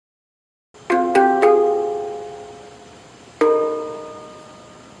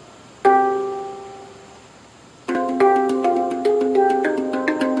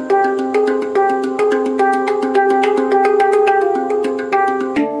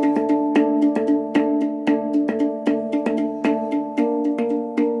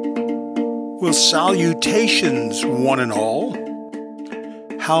Well, salutations, one and all.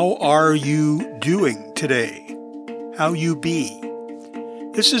 How are you doing today? How you be?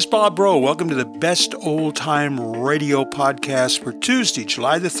 This is Bob Rowe. Welcome to the best old-time radio podcast for Tuesday,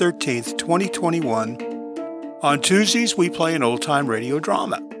 July the 13th, 2021. On Tuesdays, we play an old-time radio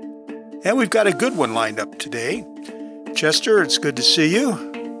drama. And we've got a good one lined up today. Chester, it's good to see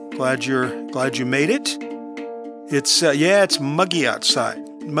you. Glad you made it. It's muggy outside.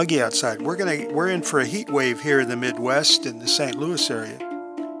 We're in for a heat wave here in the Midwest in the St. Louis area.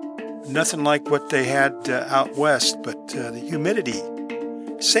 Nothing like what they had out west, but the humidity.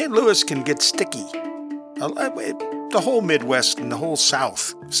 St. Louis can get sticky. The whole Midwest and the whole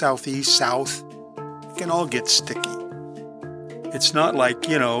South, Southeast, South, can all get sticky. It's not like,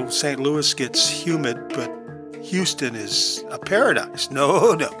 St. Louis gets humid, but Houston is a paradise.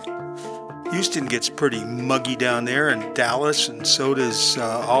 No. Houston gets pretty muggy down there, and Dallas, and so does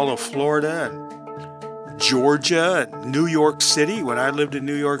all of Florida, and Georgia, and New York City. When I lived in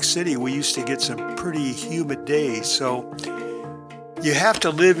New York City, we used to get some pretty humid days. So you have to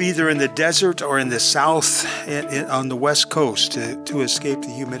live either in the desert or in the south on the west coast to escape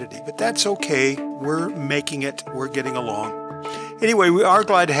the humidity. But that's okay. We're making it. We're getting along. Anyway, we are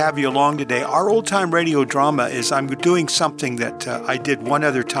glad to have you along today. Our old-time radio drama is I'm doing something that I did one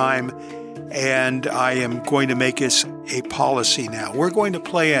other time, and I am going to make this a policy now. We're going to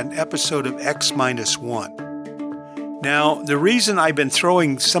play an episode of X-1. Now, the reason I've been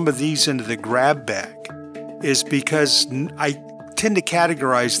throwing some of these into the grab bag is because I tend to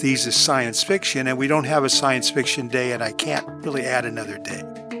categorize these as science fiction, and we don't have a science fiction day, and I can't really add another day.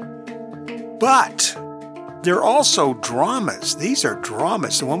 But they're also dramas. These are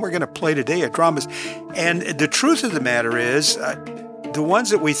dramas. The one we're going to play today are dramas. And the truth of the matter is, the ones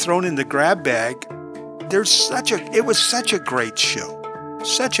that we've thrown in the grab bag, it was such a great show.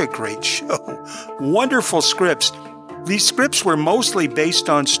 Such a great show. Wonderful scripts. These scripts were mostly based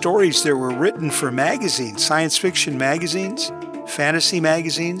on stories that were written for magazines, science fiction magazines, fantasy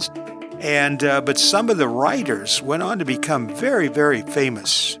magazines, but some of the writers went on to become very, very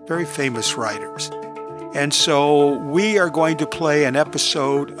famous writers. And so we are going to play an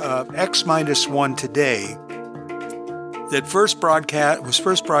episode of X-1 today that was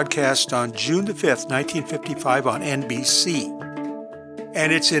first broadcast on June the 5th, 1955 on NBC.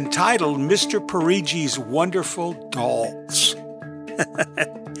 And it's entitled Mr. Perigi's Wonderful Dolls.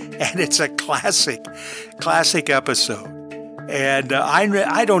 And it's a classic episode. And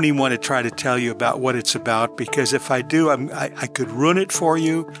I don't even want to try to tell you about what it's about, because if I do, I could ruin it for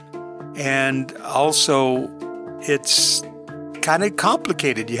you. And also, it's kind of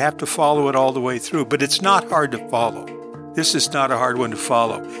complicated. You have to follow it all the way through, but it's not hard to follow. This is not a hard one to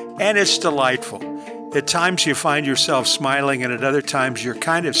follow, and it's delightful. At times you find yourself smiling, and at other times you're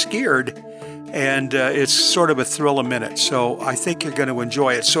kind of scared, and it's sort of a thrill a minute. So I think you're going to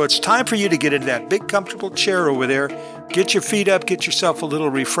enjoy it. So it's time for you to get into that big comfortable chair over there, get your feet up, get yourself a little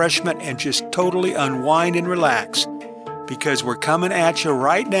refreshment, and just totally unwind and relax, because we're coming at you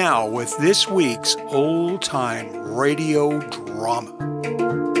right now with this week's old-time radio drama.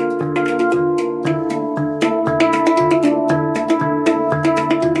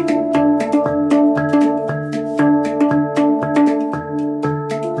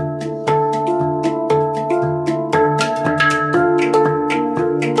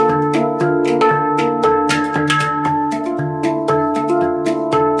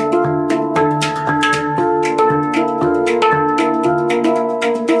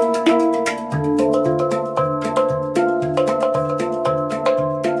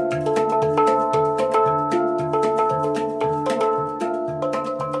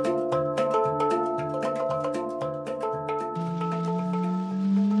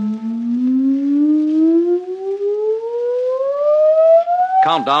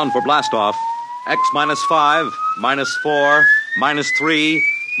 Countdown for blastoff. X-5, -4, -3,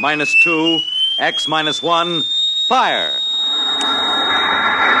 -2, X-1, fire!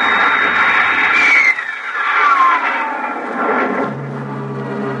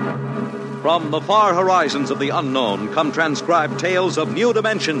 From the far horizons of the unknown come transcribed tales of new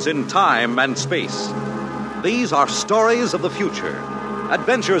dimensions in time and space. These are stories of the future,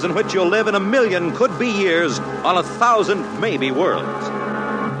 adventures in which you'll live in 1,000,000 could-be years on 1,000 maybe worlds.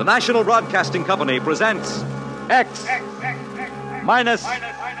 The National Broadcasting Company presents X-1.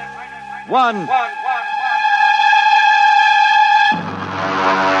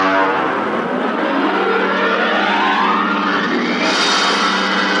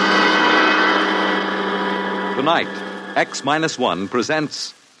 Tonight, X-1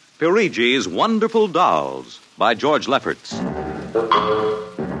 presents Perigi's Wonderful Dolls by George Lefferts.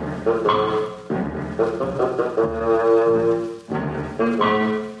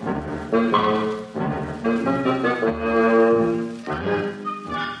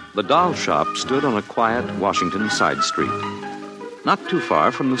 The doll shop stood on a quiet Washington side street, not too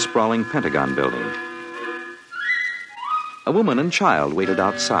far from the sprawling Pentagon building. A woman and child waited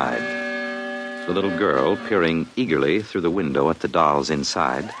outside, the little girl peering eagerly through the window at the dolls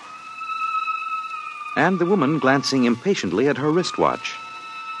inside, and the woman glancing impatiently at her wristwatch,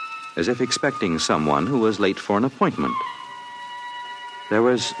 as if expecting someone who was late for an appointment. There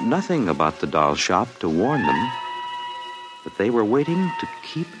was nothing about the doll shop to warn them that they were waiting to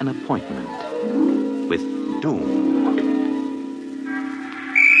keep an appointment with doom.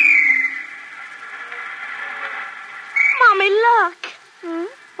 Mommy, look.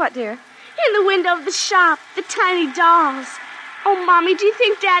 What, dear? In the window of the shop, the tiny dolls. Oh, Mommy, do you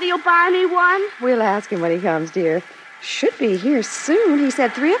think Daddy will buy me one? We'll ask him when he comes, dear. Should be here soon. He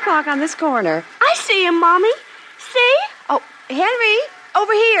said 3 o'clock on this corner. I see him, Mommy. See? Oh, Henry,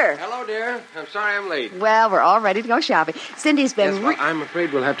 over here. Hello, dear. I'm sorry I'm late. Well, we're all ready to go shopping. Cindy's been... Yes, well, I'm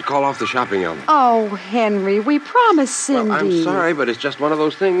afraid we'll have to call off the shopping, Elma. Oh, Henry, we promised Cindy. Well, I'm sorry, but it's just one of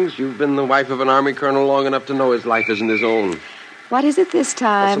those things. You've been the wife of an army colonel long enough to know his life isn't his own. What is it this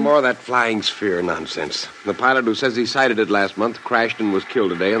time? Some more of that flying sphere nonsense. The pilot who says he sighted it last month crashed and was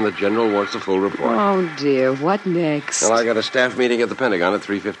killed today, and the general wants the full report. Oh, dear. What next? Well, I got a staff meeting at the Pentagon at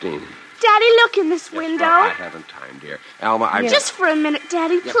 3:15. Daddy, look in this window. Well, I haven't time, dear. Alma, I... Just for a minute,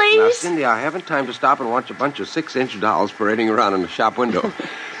 Daddy, Now, please. Cindy, I haven't time to stop and watch a bunch of 6-inch dolls parading around in the shop window.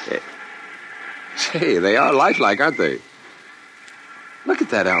 Say, they are lifelike, aren't they? Look at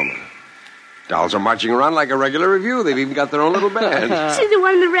that, Alma. Dolls are marching around like a regular review. They've even got their own little band. See the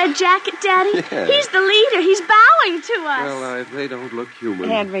one in the red jacket, Daddy? Yeah. He's the leader. He's bowing to us. Well, they don't look human.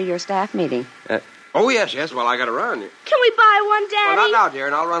 Henry, your staff meeting. Oh, yes. Well, I got to run. Can we buy one, Daddy? Well, not now, dear,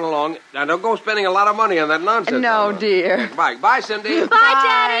 and I'll run along. Now, don't go spending a lot of money on that nonsense. No, Alma. dear. Bye. Bye, Cindy. Bye,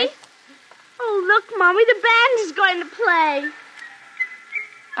 Daddy. Oh, look, Mommy, the band is going to play.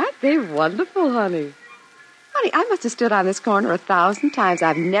 Aren't they wonderful, honey? Honey, I must have stood on this corner 1,000 times.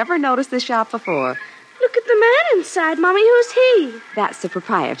 I've never noticed this shop before. Look at the man inside, Mommy. Who's he? That's the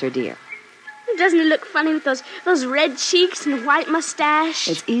proprietor, dear. Doesn't he look funny with those red cheeks and white mustache?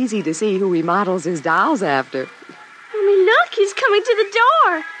 It's easy to see who he models his dolls after. Mommy, look, he's coming to the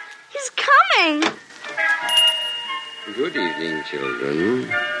door. He's coming. Good evening,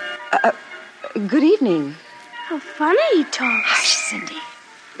 children. Good evening. How funny he talks. Hush, Cindy.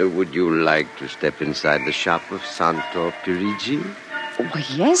 Would you like to step inside the shop of Santo Pirigi? Oh,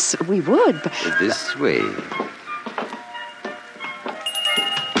 yes, we would. But... This way.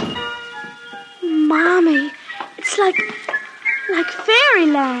 Mommy, it's like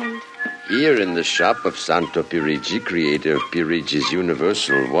fairyland. Here in the shop of Santo Pirigi, creator of Pirigi's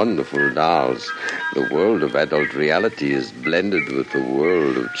universal wonderful dolls, the world of adult reality is blended with the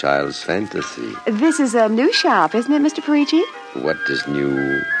world of child's fantasy. This is a new shop, isn't it, Mr. Parigi? What is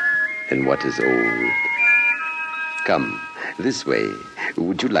new and what is old? Come, this way.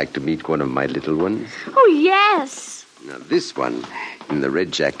 Would you like to meet one of my little ones? Oh, yes. Now, this one in the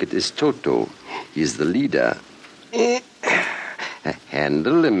red jacket is Toto. He is the leader.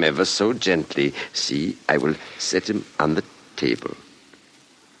 Handle him ever so gently. See, I will set him on the table.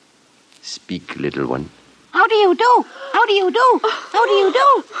 Speak, little one. How do you do? How do you do? How do you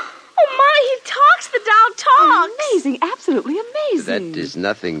do? Oh, Mommy, he talks. The doll talks. Amazing, absolutely amazing. That is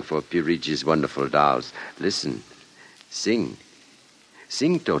nothing for Pirigi's wonderful dolls. Listen. Sing.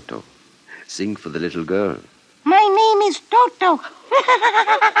 Sing, Toto. Sing for the little girl. My name is Toto.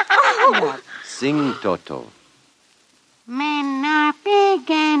 Sing, Toto. Men are big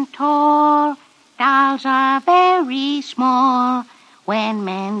and tall. Dolls are very small. When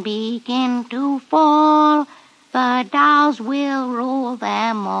men begin to fall, the dolls will rule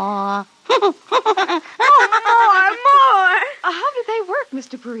them all. More. How do they work,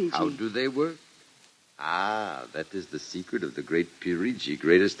 Mr. Parigi? How do they work? Ah, that is the secret of the great Pirigi,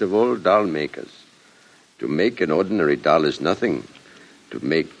 greatest of all doll makers. To make an ordinary doll is nothing. To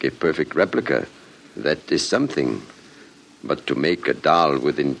make a perfect replica, that is something. But to make a doll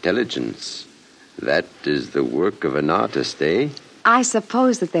with intelligence, that is the work of an artist, eh? I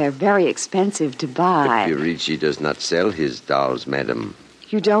suppose that they're very expensive to buy. But Pirigi does not sell his dolls, madam.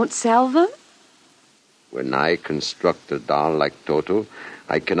 You don't sell them? When I construct a doll like Toto,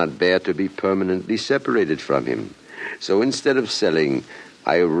 I cannot bear to be permanently separated from him. So instead of selling,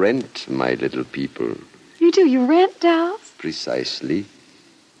 I rent my little people. You do? You rent dolls? Precisely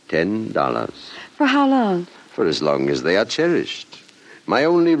 $10. For how long? For as long as they are cherished. My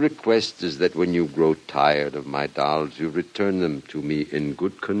only request is that when you grow tired of my dolls, you return them to me in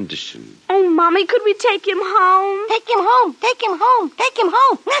good condition. Oh, Mommy, could we take him home? Take him home. Take him home. Take him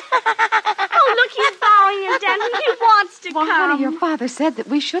home. Oh, look, he's bowing and dancing. He wants to Well, come. honey, your father said that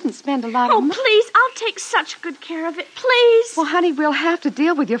we shouldn't spend a lot of Oh, money. please, I'll take such good care of it. Please. Well, honey, we'll have to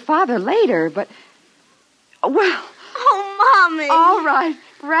deal with your father later, but... Well, Oh, Mommy. all right.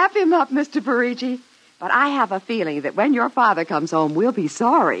 Wrap him up, Mr. Parigi. But I have a feeling that when your father comes home, we'll be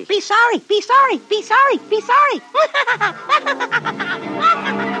sorry. Be sorry. Be sorry. Be sorry. Be sorry.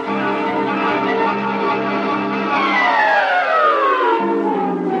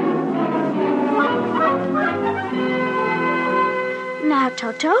 Now,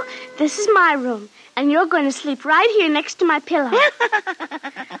 Toto, this is my room, and you're going to sleep right here next to my pillow.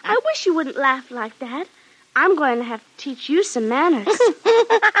 I wish you wouldn't laugh like that. I'm going to have to teach you some manners.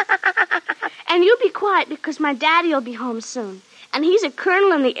 And you be quiet because my daddy will be home soon. And he's a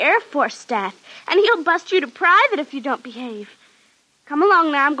colonel in the Air Force staff, and he'll bust you to private if you don't behave. Come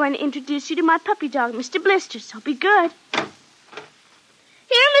along now. I'm going to introduce you to my puppy dog, Mr. Blister, so be good.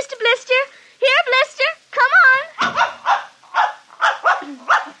 Here, Mr. Blister. Here, Blister. Come on.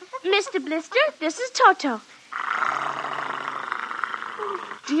 Mr. Blister, this is Toto.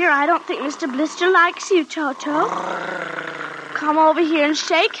 Oh, dear, I don't think Mr. Blister likes you, Toto. Come over here and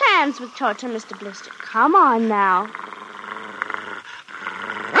shake hands with Toto, Mr. Blister. Come on now.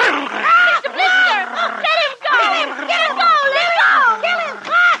 Mr. Blister, let him go. Let him go. Let him go. Kill him.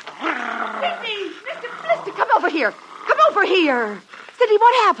 Cindy! Mr. Blister, come over here. Come over here. Cindy,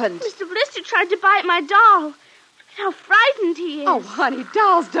 what happened? Mr. Blister tried to bite my doll. Look at how frightened he is. Oh, honey,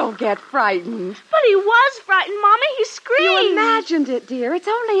 dolls don't get frightened. But he was frightened, Mommy. He screamed. You imagined it, dear. It's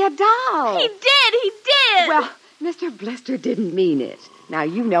only a doll. He did. Well, Mr. Blister didn't mean it. Now,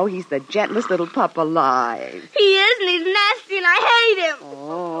 you know he's the gentlest little pup alive. He is, and he's nasty, and I hate him.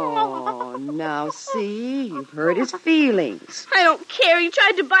 Oh, now see, you've hurt his feelings. I don't care. He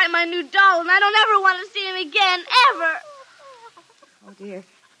tried to bite my new doll, and I don't ever want to see him again, ever. Oh, dear.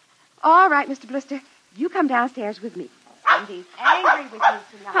 All right, Mr. Blister, you come downstairs with me. Cindy's angry with me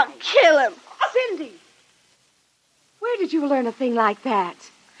tonight. I'll kill him. Cindy! Where did you learn a thing like that?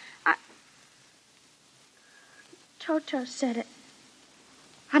 Toto said it.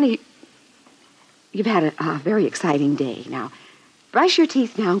 Honey, you've had a very exciting day. Now, brush your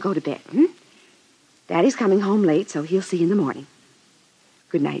teeth now and go to bed, Daddy's coming home late, so he'll see you in the morning.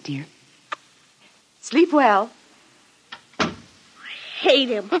 Good night, dear. Sleep well. Hate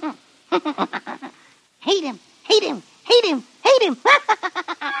him. Hate him. Hate him. Hate him. Hate him.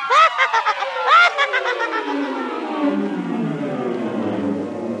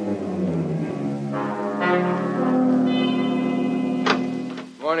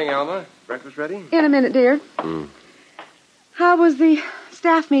 Morning, Alma. Breakfast ready? In a minute, dear. How was the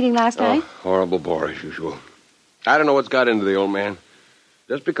staff meeting last night? Horrible bore as usual. I don't know what's got into the old man.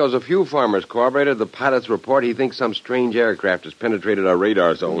 Just because a few farmers corroborated the pilot's report, he thinks some strange aircraft has penetrated our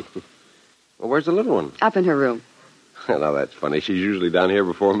radar zone. Well, where's the little one? Up in her room. Now, that's funny. She's usually down here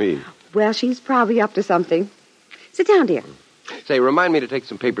before me. Well, she's probably up to something. Sit down, dear. Say, remind me to take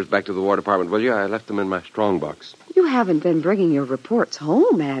some papers back to the War Department, will you? I left them in my strong box. You haven't been bringing your reports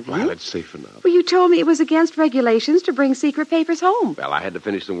home, have you? Well, it's safe enough. Well, you told me it was against regulations to bring secret papers home. Well, I had to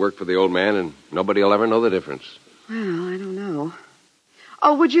finish some work for the old man, and nobody will ever know the difference. Well, I don't know.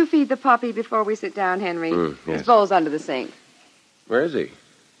 Oh, would you feed the puppy before we sit down, Henry? Yes. His bowl's under the sink. Where is he?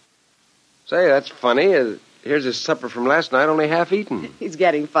 Say, that's funny. Here's his supper from last night, only half eaten. He's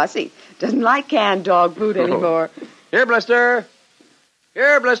getting fussy. Doesn't like canned dog food anymore. Here, Blister.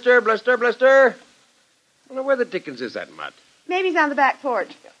 Here, Blister, Blister, Blister. I wonder where the dickens is that mutt? Maybe he's on the back porch.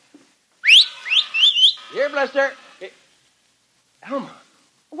 Here, Blister. Hey, Alma.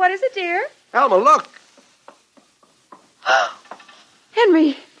 What is it, dear? Alma, look.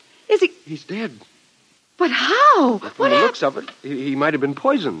 Henry, is he... He's dead. But how? From What the happened? looks of it, he might have been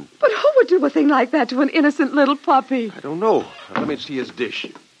poisoned. But who would do a thing like that to an innocent little puppy? I don't know. Let me see his dish.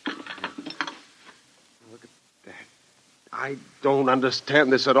 Look at that. I don't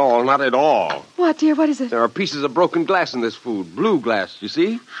understand this at all. Not at all. What, dear? What is it? There are pieces of broken glass in this food. Blue glass, you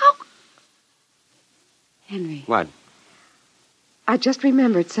see? How... Henry. What? I just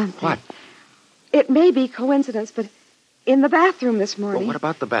remembered something. What? It may be coincidence, but in the bathroom this Well, morning... what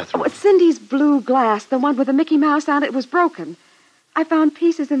about the bathroom? Oh, Cindy's blue glass, the one with the Mickey Mouse on it, was broken. I found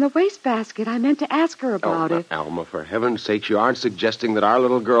pieces in the wastebasket. I meant to ask her about it. Alma, for heaven's sake, you aren't suggesting that our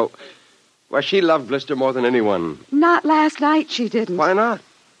little girl... Well, she loved Blister more than anyone. Not last night, she didn't. Why not?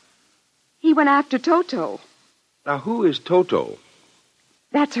 He went after Toto. Now, who is Toto?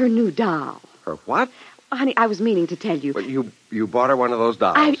 That's her new doll. Her what? Honey, I was meaning to tell you. Well, you bought her one of those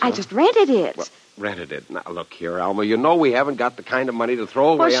dolls. I huh? just rented it. rented it. Now, look here, Alma. You know we haven't got the kind of money to throw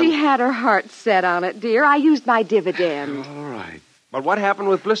away. Well, she had her heart set on it, dear. I used my dividend. All right. But what happened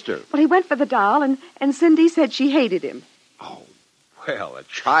with Blister? Well, he went for the doll, and Cindy said she hated him. Oh, well, a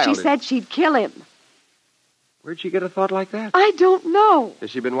child... She said she'd kill him. Where'd she get a thought like that? I don't know.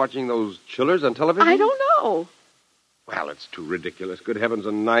 Has she been watching those chillers on television? I don't know. Well, it's too ridiculous. Good heavens, a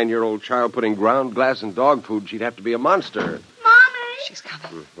 9-year-old child putting ground glass in dog food. She'd have to be a monster. Mommy! She's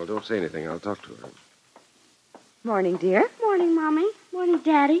coming. Well, don't say anything. I'll talk to her. Morning, dear. Morning, Mommy. Morning,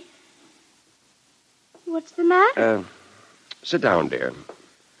 Daddy. What's the matter? Sit down, dear.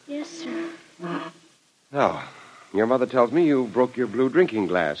 Yes, sir. Now, your mother tells me you broke your blue drinking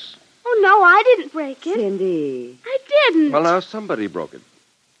glass. Oh, no, I didn't break it. Cindy. I didn't. Well, now, somebody broke it.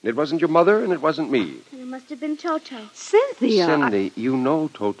 It wasn't your mother, and it wasn't me. It must have been Toto. Cynthia. Cindy, you know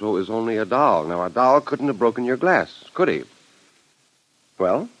Toto is only a doll. Now, a doll couldn't have broken your glass, could he?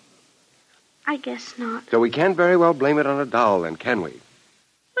 Well? I guess not. So we can't very well blame it on a doll, then, can we?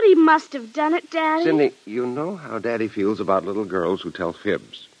 But he must have done it, Daddy. Cindy, you know how Daddy feels about little girls who tell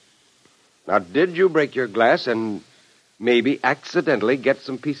fibs. Now, did you break your glass and maybe accidentally get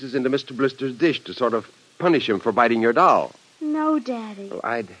some pieces into Mr. Blister's dish to sort of punish him for biting your doll? No, Daddy. Well,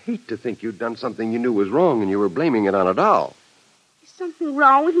 I'd hate to think you'd done something you knew was wrong and you were blaming it on a doll. Is something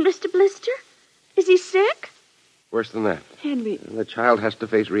wrong with Mr. Blister? Is he sick? Worse than that. Henry. The child has to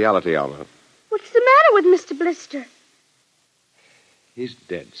face reality, Alma. What's the matter with Mr. Blister? He's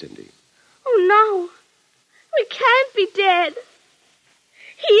dead, Cindy. Oh, no. We can't be dead.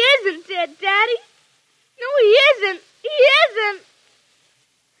 He isn't dead, Daddy. No, he isn't. He isn't.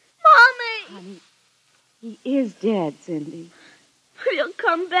 Mommy! Honey, he is dead, Cindy. But he'll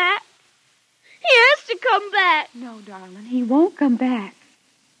come back. He has to come back. No, darling, he won't come back.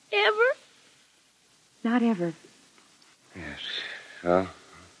 Ever? Not ever. Yes. Well,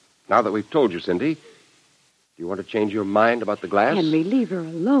 now that we've told you, Cindy, do you want to change your mind about the glass? Henry, leave her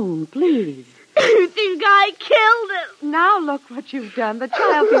alone, please. You think I killed him? Now look what you've done. The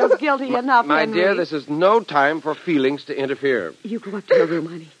child feels guilty enough, My Henry. dear, this is no time for feelings to interfere. You go up to your room,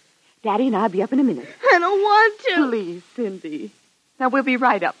 honey. Daddy and I'll be up in a minute. I don't want to. Please, Cindy. Now, we'll be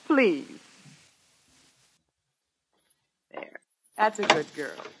right up, please. There. That's a good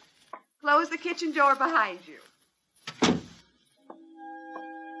girl. Close the kitchen door behind you.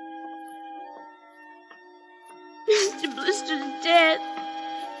 Mr. Blister's dead.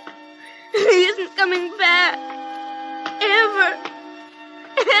 He isn't coming back. Ever.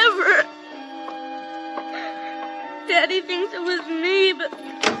 Ever. Daddy thinks it was me, but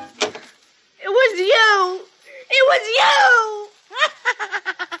it was you. It was you.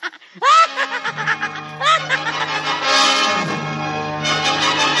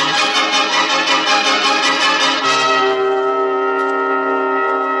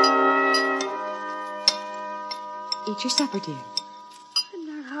 Eat your supper, dear. I'm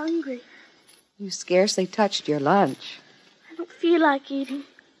not hungry. You scarcely touched your lunch. I don't feel like eating.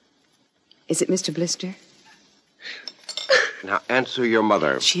 Is it Mr. Blister? Now, answer your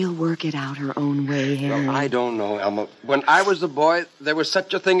mother. She'll work it out her own way, Henry. Well, I don't know, Elma. When I was a boy, there was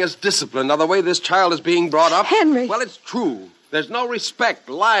such a thing as discipline. Now, the way this child is being brought up... Henry! Well, it's true. There's no respect,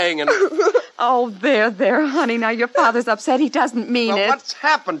 lying, and... Oh, there, honey. Now, your father's upset. He doesn't mean Well, it. what's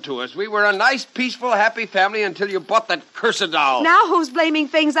happened to us? We were a nice, peaceful, happy family until you bought that cursed doll. Now who's blaming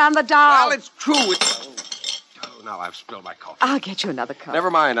things on the doll? Well, it's true. Oh, now I've spilled my coffee. I'll get you another cup. Never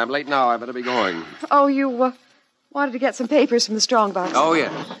mind. I'm late now. I better be going. Oh, you wanted to get some papers from the strongbox. Oh,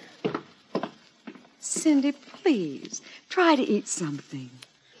 yes. Cindy, please, try to eat something.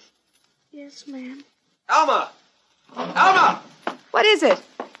 Yes, ma'am. Alma! Alma! What is it?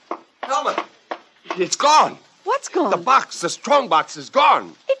 Alma! It's gone. What's gone? The strong box is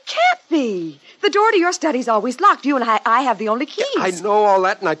gone. It can't be. The door to your study's always locked. You and I have the only keys. I know all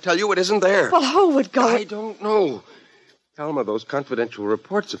that, and I tell you it isn't there. Well, who would go... I don't know. Alma, those confidential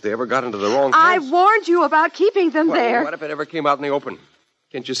reports, if they ever got into the wrong I hands... warned you about keeping them there. What if it ever came out in the open?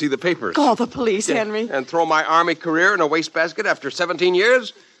 Can't you see the papers? Call the police, Henry. And throw my Army career in a wastebasket after 17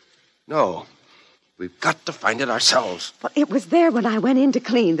 years? No. We've got to find it ourselves. Well, it was there when I went in to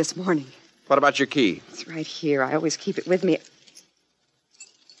clean this morning. What about your key? It's right here. I always keep it with me.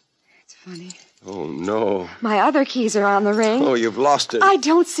 It's funny. Oh, no. My other keys are on the ring. Oh, you've lost it. I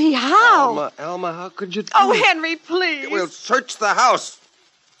don't see how. Alma, how could you do Oh, it? Henry, please. We'll search the house.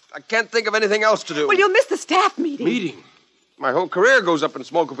 I can't think of anything else to do. Well, you'll miss the staff meeting. Meeting? My whole career goes up in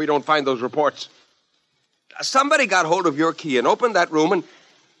smoke if we don't find those reports. Somebody got hold of your key and opened that room and...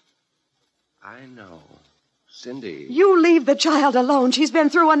 I know. Cindy. You leave the child alone. She's been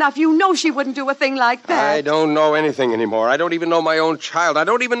through enough. You know she wouldn't do a thing like that. I don't know anything anymore. I don't even know my own child. I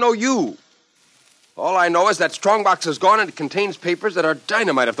don't even know you. All I know is that strongbox is gone and it contains papers that are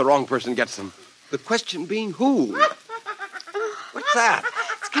dynamite if the wrong person gets them. The question being who? What's that?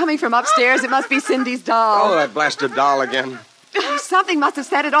 It's coming from upstairs. It must be Cindy's doll. Oh, that blasted doll again. Something must have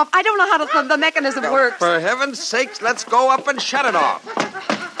set it off. I don't know how the mechanism works. For heaven's sakes, let's go up and shut it off.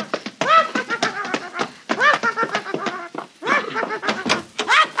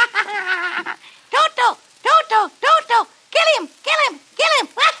 Toto, kill him.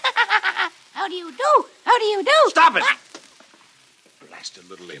 How do you do? Stop it! Blasted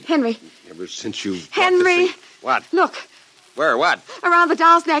little imp. Henry. Ever since you... Henry. What? Look. Where? What? Around the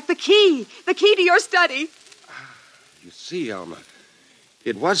doll's neck, the key. The key to your study. You see, Alma,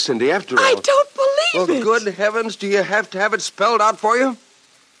 it was Cindy after all. I don't believe it. Well, good heavens, do you have to have it spelled out for you?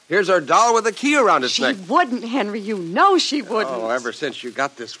 Here's our doll with a key around its neck. She wouldn't, Henry. You know she wouldn't. Oh, ever since you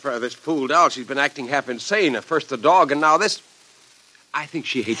got this fool doll, she's been acting half insane. At first the dog, and now this. I think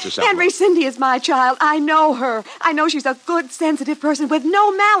she hates herself. Henry, Cindy is my child. I know her. I know she's a good, sensitive person with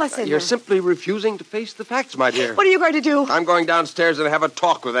no malice in her. You're simply refusing to face the facts, my dear. What are you going to do? I'm going downstairs and have a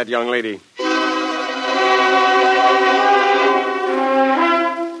talk with that young lady.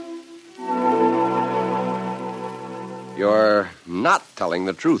 You're not telling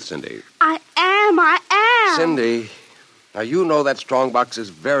the truth, Cindy. I am. Cindy, now you know that strongbox is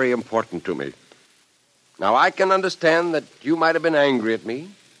very important to me. Now, I can understand that you might have been angry at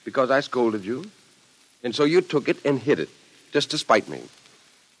me because I scolded you, and so you took it and hid it, just to spite me.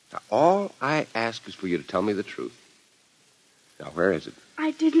 Now, all I ask is for you to tell me the truth. Now, where is it?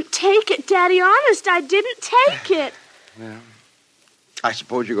 I didn't take it, Daddy. Honest, I didn't take it. Well, I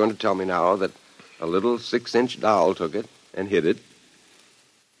suppose you're going to tell me now that a little 6-inch doll took it and hid it.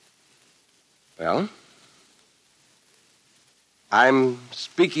 Well, I'm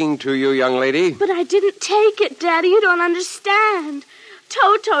speaking to you, young lady. But I didn't take it, Daddy. You don't understand.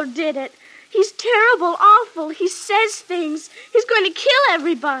 Toto did it. He's terrible, awful. He says things. He's going to kill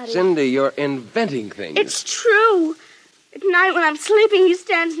everybody. Cindy, you're inventing things. It's true. At night when I'm sleeping, he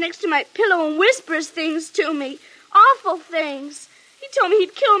stands next to my pillow and whispers things to me. Awful things. He told me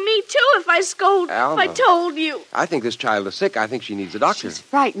he'd kill me, too, if I Alma, if I told you. I think this child is sick. I think she needs a doctor. She's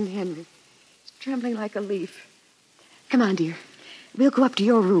frightened, Henry. She's trembling like a leaf. Come on, dear. We'll go up to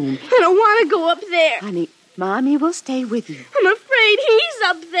your room. I don't want to go up there. Honey, Mommy will stay with you. I'm afraid he's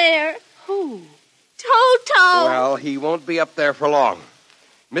up there. Who? Toto. Well, he won't be up there for long.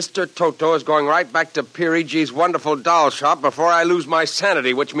 Mr. Toto is going right back to Pirigi's wonderful doll shop before I lose my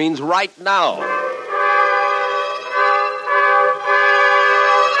sanity, which means right now.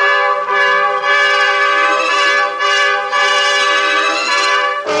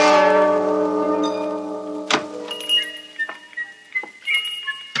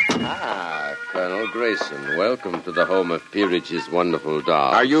 Colonel Grayson, welcome to the home of Pirigi's wonderful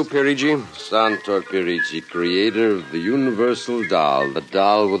doll. Are you Pirigi? Santor Pirigi, creator of the universal doll, the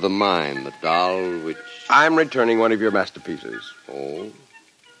doll with a mind, the doll which... I'm returning one of your masterpieces. Oh,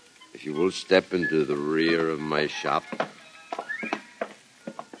 if you will step into the rear of my shop.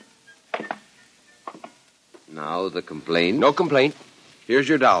 Now the complaint. No complaint. Here's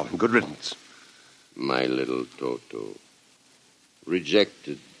your doll. Good riddance. My little Toto.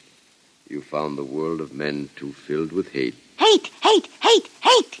 Rejected. You found the world of men too filled with hate. Hate.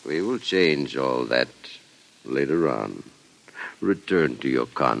 We will change all that later on. Return to your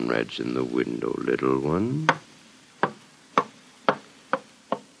comrades in the window, little one.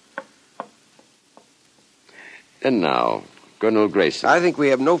 And now, Colonel Grayson. I think we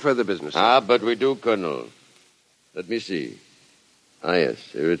have no further business. But we do, Colonel. Let me see. Yes,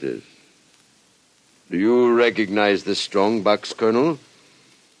 here it is. Do you recognize this strong box, Colonel?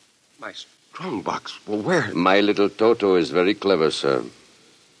 My strongbox? Well, where? My little Toto is very clever, sir.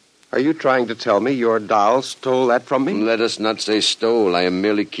 Are you trying to tell me your doll stole that from me? Let us not say stole. I am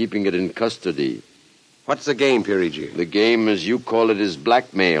merely keeping it in custody. What's the game, Pirigi? The game, as you call it, is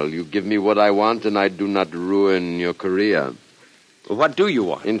blackmail. You give me what I want, and I do not ruin your career. Well, what do you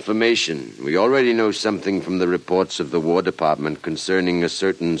want? Information. We already know something from the reports of the War Department concerning a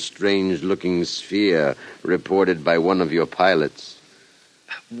certain strange-looking sphere reported by one of your pilots.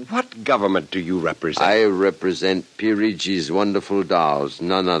 What government do you represent? I represent Pirigi's wonderful dolls,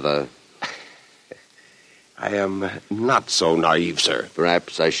 none other. I am not so naive, sir.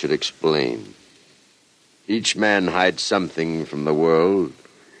 Perhaps I should explain. Each man hides something from the world.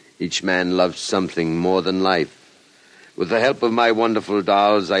 Each man loves something more than life. With the help of my wonderful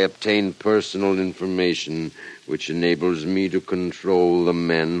dolls, I obtain personal information which enables me to control the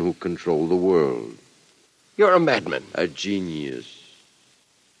men who control the world. You're a madman. A genius.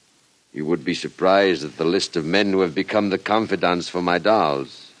 You would be surprised at the list of men who have become the confidants for my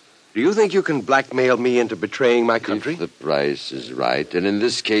dolls. Do you think you can blackmail me into betraying my country? If the price is right, and in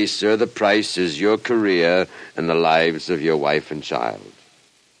this case, sir, the price is your career and the lives of your wife and child.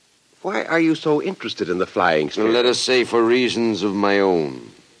 Why are you so interested in the flying sphere? Let us say for reasons of my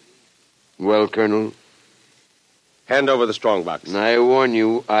own. Well, Colonel? Hand over the strongbox. I warn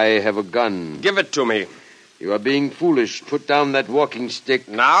you, I have a gun. Give it to me. You are being foolish. Put down that walking stick.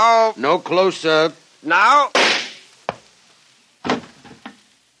 Now. No closer. Now.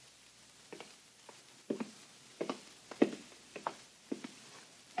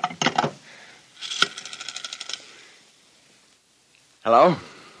 Hello?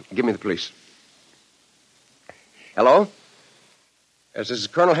 Give me the police. Hello? Yes, this is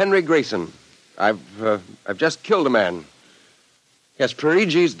Colonel Henry Grayson. I've just killed a man. Yes,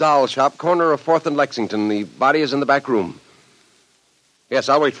 Perigi's doll shop, corner of 4th and Lexington. The body is in the back room. Yes,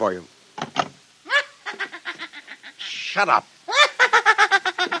 I'll wait for you. Shut up.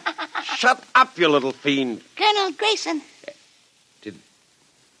 Shut up, you little fiend. Colonel Grayson. Did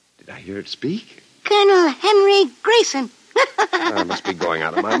I hear it speak? Colonel Henry Grayson. I must be going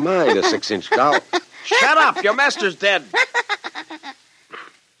out of my mind, a 6-inch doll. Shut up! Your master's dead.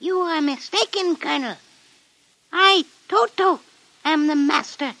 You are mistaken, Colonel. I, Toto, am the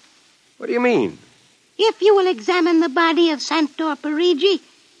master. What do you mean? If you will examine the body of Santor Perigi,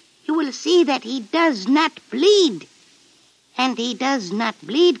 you will see that he does not bleed. And he does not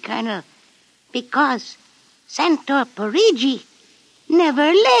bleed, Colonel, because Santor Perigi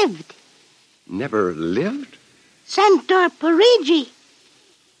never lived. Never lived? Santor Perigi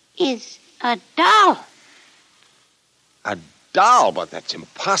is a doll. A doll? But that's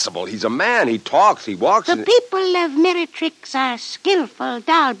impossible. He's a man. He talks. He walks. The people of Meretrix are skillful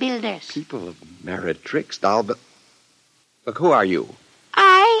doll builders. People of Meretrix, doll builders. Look, who are you?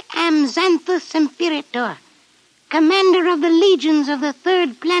 I am Xanthus Imperator, commander of the legions of the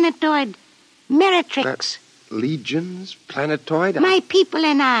 3rd planetoid, Meretrix. Legions? Planetoid? My people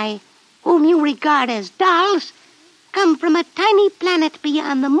and I, whom you regard as dolls, come from a tiny planet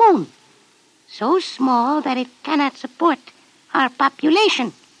beyond the moon, so small that it cannot support our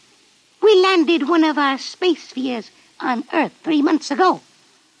population. We landed one of our space spheres on Earth 3 months ago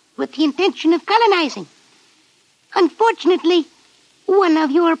with the intention of colonizing. Unfortunately, one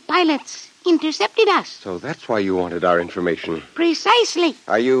of your pilots intercepted us. So that's why you wanted our information. Precisely.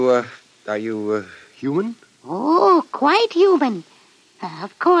 Are you human? Oh, quite human.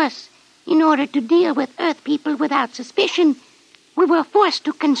 Of course, in order to deal with Earth people without suspicion, we were forced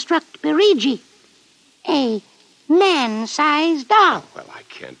to construct Perigi, a man-sized doll. Well, I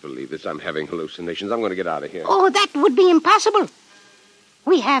can't believe this. I'm having hallucinations. I'm going to get out of here. Oh, that would be impossible.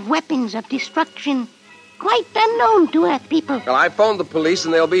 We have weapons of destruction quite unknown to Earth people. Well, I phoned the police,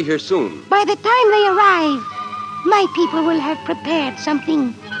 and they'll be here soon. By the time they arrive, my people will have prepared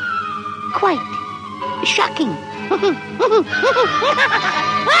something quite shocking.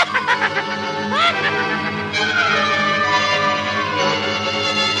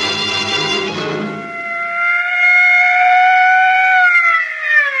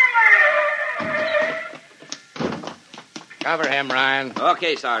 Cover him, Ryan.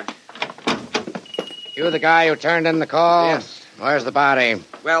 Okay, Sarge. You the guy who turned in the call? Yes. Where's the body?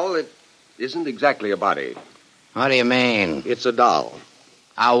 Well, it isn't exactly a body. What do you mean? It's a doll.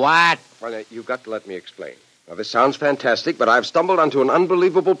 A what? Well, you've got to let me explain. Now, this sounds fantastic, but I've stumbled onto an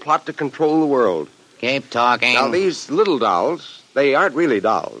unbelievable plot to control the world. Keep talking. Now, these little dolls, they aren't really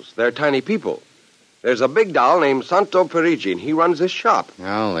dolls. They're tiny people. There's a big doll named Santo Perigi, and he runs this shop.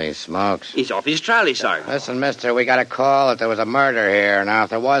 Holy smokes. He's off his trolley, Sarge. Listen, mister, we got a call that there was a murder here. Now, if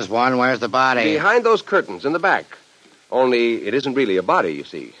there was one, where's the body? Behind those curtains in the back. Only it isn't really a body, you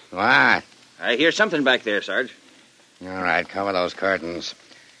see. What? I hear something back there, Sarge. All right, cover those curtains.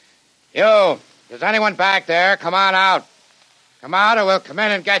 You, is anyone back there? Come on out. Come out or we'll come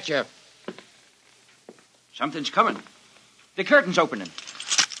in and get you. Something's coming. The curtain's opening.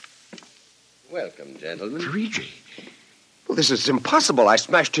 Welcome, gentlemen. Perigi? Well, this is impossible. I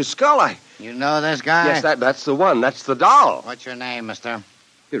smashed his skull. You know this guy? Yes, that's the one. That's the doll. What's your name, mister?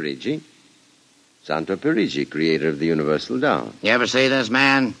 Perigi. Santo Perigi, creator of the Universal Doll. You ever see this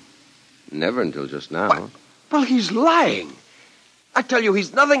man? Never until just now. What? Well, he's lying. I tell you,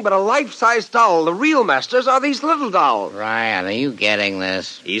 he's nothing but a life-size doll. The real masters are these little dolls. Ryan, are you getting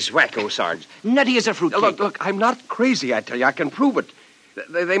this? He's wacko, Sarge. Nutty as a fruitcake. Look, I'm not crazy, I tell you. I can prove it.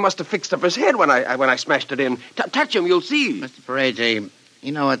 They must have fixed up his head when I smashed it in. Touch him, you'll see. Mr. Perigi,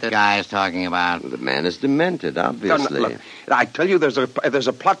 You know what the guy is talking about. The man is demented, obviously. Look, I tell you, there's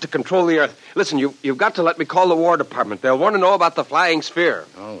a plot to control the Earth. Listen, you've got to let me call the War Department. They'll want to know about the flying sphere.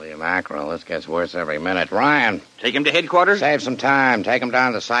 Holy mackerel, this gets worse every minute. Ryan, Take him to headquarters? save some time. Take him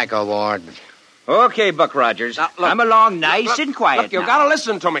down to the psycho ward. Okay, Buck Rogers. Now, look, Come along nice Look, and quiet Look, you've now. got to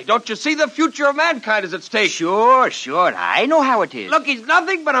listen to me. Don't you see the future of mankind is at stake? Sure. I know how it is. Look, he's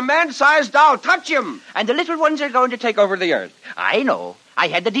nothing but a man-sized doll. Touch him. And the little ones are going to take over the Earth. I know. I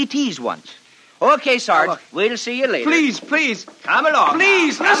had the DTs once. Okay, Sarge. Now, look. We'll see you later. Please. Come along.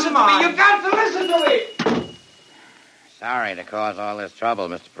 Please, now. listen Come to me. on. You've got to listen to me. Sorry to cause all this trouble,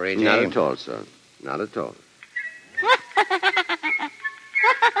 Mr. Parigi. Not at all, sir. Not at all.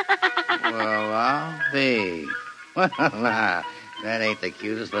 Well, I'll be. Well, that ain't the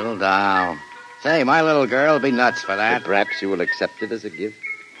cutest little doll. Say, my little girl will be nuts for that. But perhaps you will accept it as a gift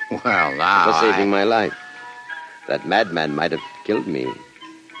Well, now. for saving my life. That madman might have killed me.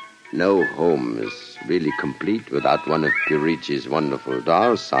 No home is really complete without one of Pirigi's wonderful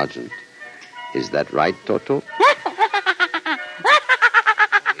dolls, Sergeant. Is that right, Toto?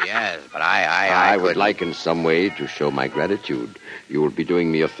 Yes, but I would couldn't- like in some way to show my gratitude. You will be doing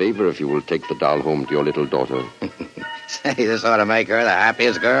me a favor if you will take the doll home to your little daughter. Say, this ought to make her the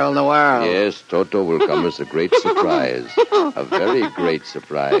happiest girl in the world. Yes, Toto will come as a great surprise. A very great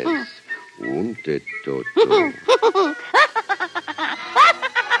surprise. Won't it, Toto?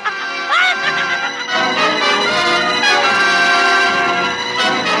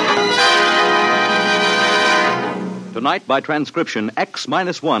 Tonight, by transcription,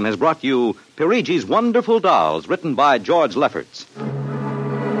 X-1 has brought you Pirigi's Wonderful Dolls, written by George Lefferts.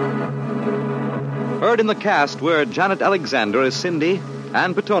 Heard in the cast were Janet Alexander as Cindy,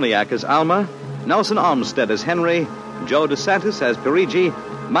 Ann Petoniak as Alma, Nelson Olmsted as Henry, Joe DeSantis as Pirigi,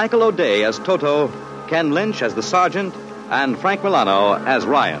 Michael O'Day as Toto, Ken Lynch as the Sergeant, and Frank Milano as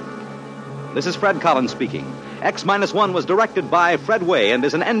Ryan. This is Fred Collins speaking. X-1 was directed by Fred Way and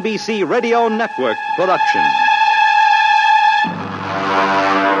is an NBC Radio Network production.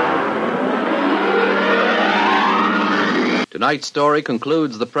 Tonight's story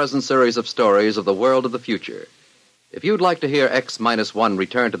concludes the present series of stories of the world of the future. If you'd like to hear X-1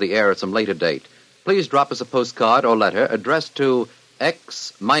 return to the air at some later date, please drop us a postcard or letter addressed to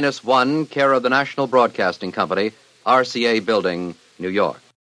X-1, care of the National Broadcasting Company, RCA Building, New York.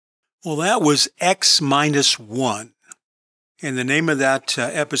 Well, that was X-1. And the name of that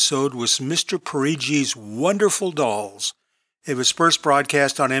episode was Mr. Pirigi's Wonderful Dolls. It was first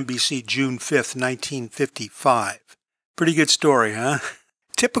broadcast on NBC June 5th, 1955. Pretty good story, huh?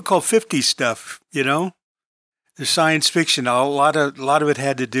 Typical 50s stuff, you know? The science fiction, a lot of it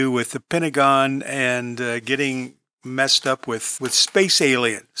had to do with the Pentagon and getting messed up with space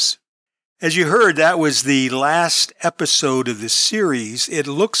aliens. As you heard, that was the last episode of the series. It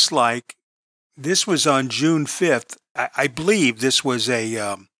looks like this was on June 5th. I believe this was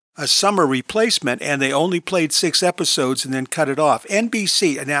a summer replacement, and they only played 6 episodes and then cut it off.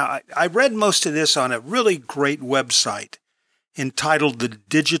 NBC, now, I read most of this on a really great website entitled The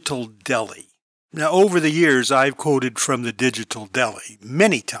Digital Deli. Now, over the years, I've quoted from The Digital Deli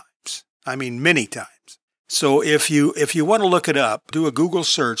many times. I mean, many times. So if you want to look it up, do a Google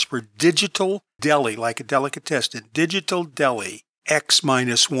search for Digital Deli, like a delicatessen, Digital Deli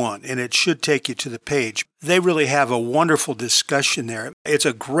X-1, and it should take you to the page. They really have a wonderful discussion there. It's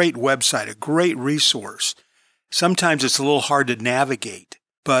a great website, a great resource. Sometimes it's a little hard to navigate,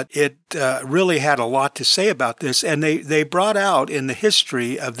 but it really had a lot to say about this, and they brought out in the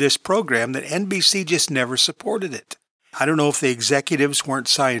history of this program that NBC just never supported it. I don't know if the executives weren't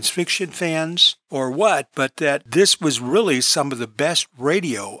science fiction fans or what, but that this was really some of the best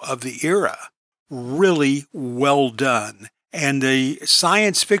radio of the era. Really well done. And the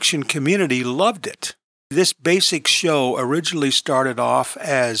science fiction community loved it. This basic show originally started off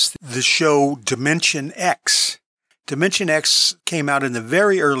as the show Dimension X. Dimension X came out in the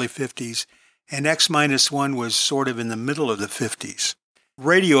very early 50s, and X-1 was sort of in the middle of the 50s.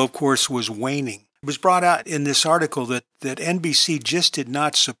 Radio, of course, was waning. It was brought out in this article that NBC just did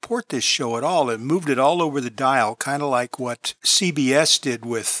not support this show at all. It moved it all over the dial, kind of like what CBS did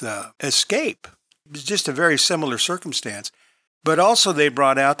with Escape. It was just a very similar circumstance. But also they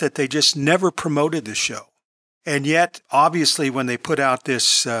brought out that they just never promoted the show. And yet, obviously, when they put out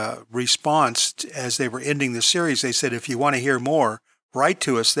this response as they were ending the series, they said, if you want to hear more, write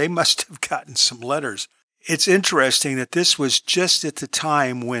to us. They must have gotten some letters. It's interesting that this was just at the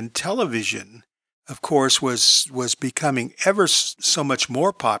time when television, of course, was becoming ever so much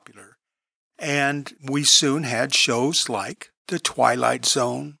more popular. And we soon had shows like The Twilight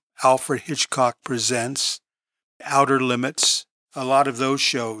Zone, Alfred Hitchcock Presents, Outer Limits, A lot of those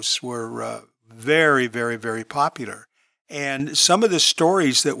shows were very, very, very popular. And some of the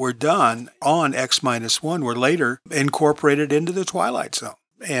stories that were done on X-1 were later incorporated into The Twilight Zone.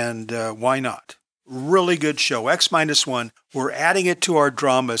 And why not? Really good show. X-1, we're adding it to our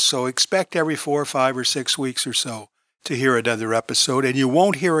dramas, so expect every 4, 5, or 6 weeks or so to hear another episode, and you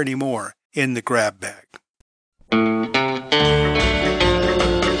won't hear any more in the grab bag.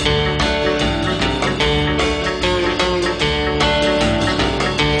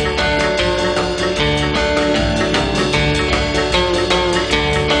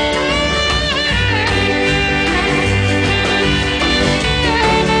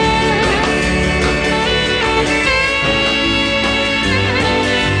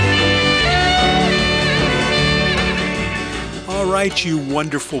 All right, you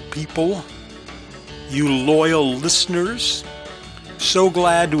wonderful people, you loyal listeners. So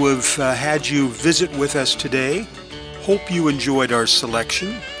glad to have had you visit with us today. Hope you enjoyed our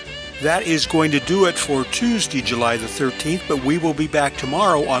selection. That is going to do it for Tuesday, July the 13th, but we will be back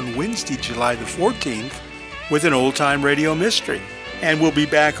tomorrow on Wednesday, July the 14th with an old-time radio mystery. And we'll be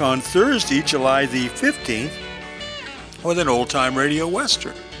back on Thursday, July the 15th with an old-time radio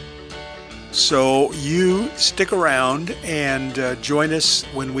western. So you stick around and join us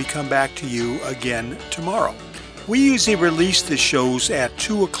when we come back to you again tomorrow. We usually release the shows at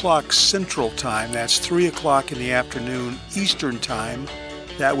 2 o'clock Central Time. That's 3 o'clock in the afternoon Eastern Time.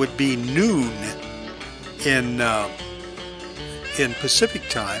 That would be noon in Pacific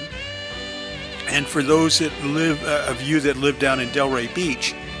Time. And for those that live, of you that live down in Delray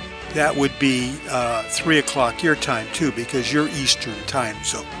Beach, that would be 3 o'clock your time too, because you're Eastern Time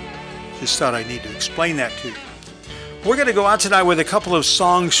Zone. Just thought I need to explain that to you. We're going to go out tonight with a couple of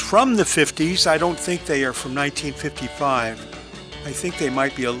songs from the 50s. I don't think they are from 1955. I think they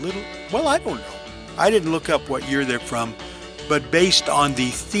might be a little, well, I don't know. I didn't look up what year they're from, but based on the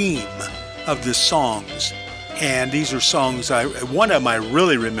theme of the songs. And these are songs, one of them I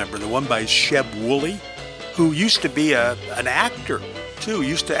really remember, the one by Sheb Woolley, who used to be an actor, too.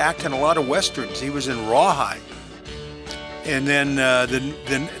 Used to act in a lot of westerns. He was in Rawhide. And then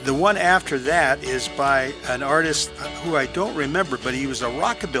the one after that is by an artist who I don't remember, but he was a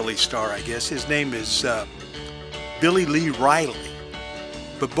rockabilly star, I guess. His name is Billy Lee Riley.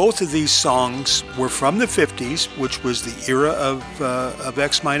 But both of these songs were from the 50s, which was the era of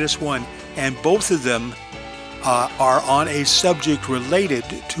X-1, and both of them are on a subject related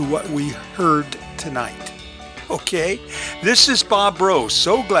to what we heard tonight. Okay? This is Bob Rose.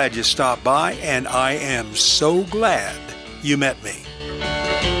 So glad you stopped by, and I am so glad you met me.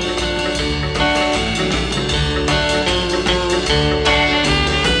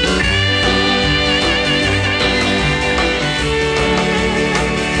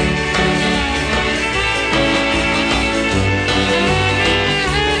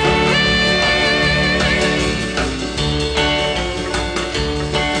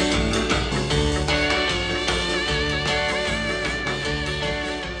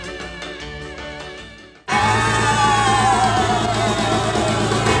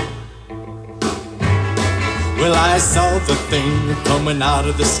 Well, I saw the thing coming out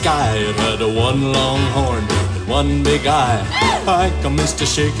of the sky. It had a one long horn and one big eye. I commenced to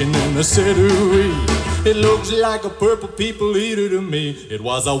shaking and I said, ooh-wee. It looks like a purple people eater to me. It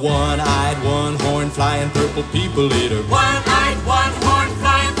was a one-eyed, one-horn flying purple people eater. One-eyed, one-horn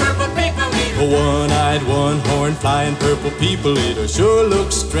flying purple people eater. A one-eyed, one-horn flying purple people eater sure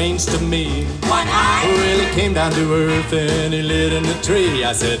looks strange to me. One-eyed? Well, he came down to earth and he lit in a tree.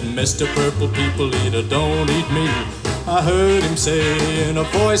 I said, Mr. Purple People Eater, don't eat me. I heard him say in a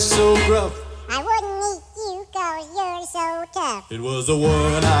voice so gruff, I wouldn't eat you 'cause you're so tough. it was a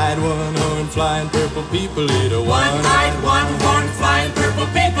one-eyed, one-horn flying purple people eater. One-eyed, one-horn flying purple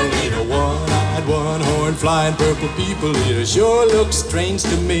people eater. One-eyed, one-horn flying purple people eater sure looks strange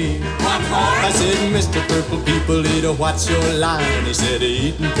to me. One horn? I said, Mr. Purple People Eater, what's your line? He said,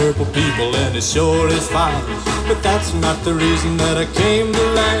 eating purple people and it sure is fine. But that's not the reason that I came to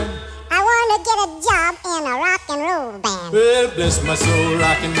land. I want to get a job in a rock and roll band. Well, bless my soul,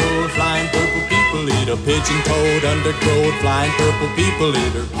 rock and roll, flying purple people eater. Pigeon-toed, undergrowth, flying purple people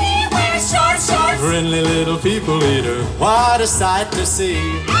eater. He wears short shorts. Friendly little people eater, what a sight to see.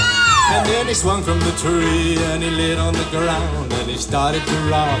 And then he swung from the tree and he lit on the ground and he started to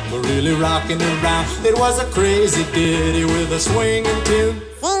rock, really rocking around. It was a crazy ditty with a swinging tune.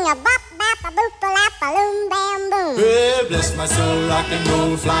 Sing a bop bop a boop a lap a loom bam boom. Well, bless my soul, rock and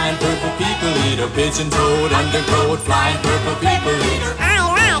roll, flying purple people eater. Pigeon-toed, undergrowth, flying purple people eater. I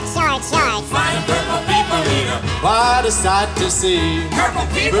like short shorts. Flying purple people eater, what a sight to see. Purple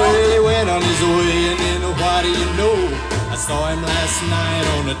people. Well, he went on his way and then what do you know? I saw him last night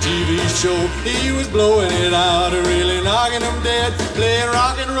on a TV show. He was blowing it out, really knocking him dead, playing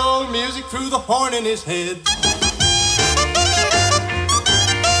rock and roll music through the horn in his head.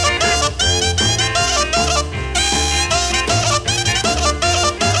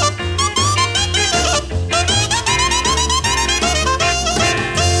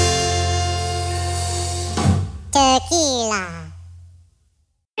 Tequila.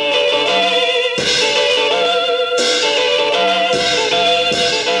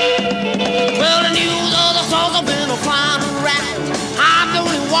 Well, the news of the songs have been flying around. I'm the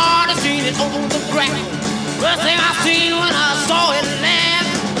only one that's seen it on the ground. First thing I seen when I saw it land,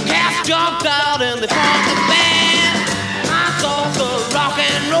 the cats jumped out and they formed the band. I saw the rock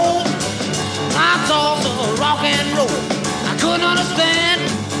and roll. I saw the rock and roll. I couldn't understand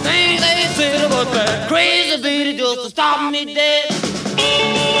things they said about that crazy beat just to stop me dead.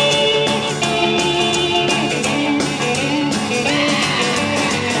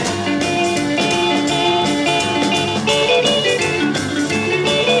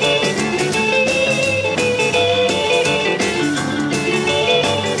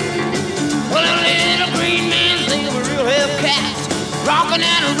 Well, the little green man, they were real hell cats, rocking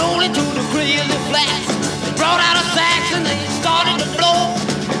and rolling to the crazy flats. They brought out a sax and they started to blow.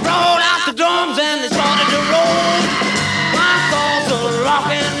 Rolled out the drums and they started to roll. My thoughts of rock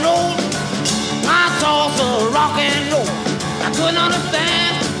and roll. My thoughts of rock and roll. I couldn't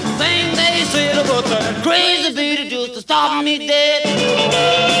understand the thing they said about that crazy beat just to stop me dead.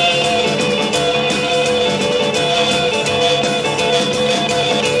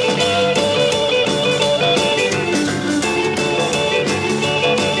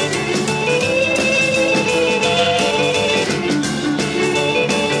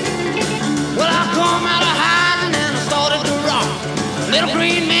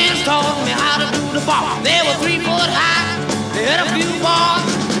 They were 3 foot high, they had a few bars,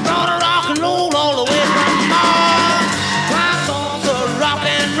 they brought a rock and roll all the way from Mars. My thoughts of rock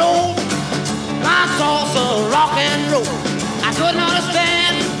and roll, my thoughts of rock and roll. I couldn't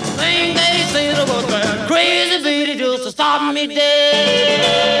understand the thing they said about that crazy beat just to stop me dead.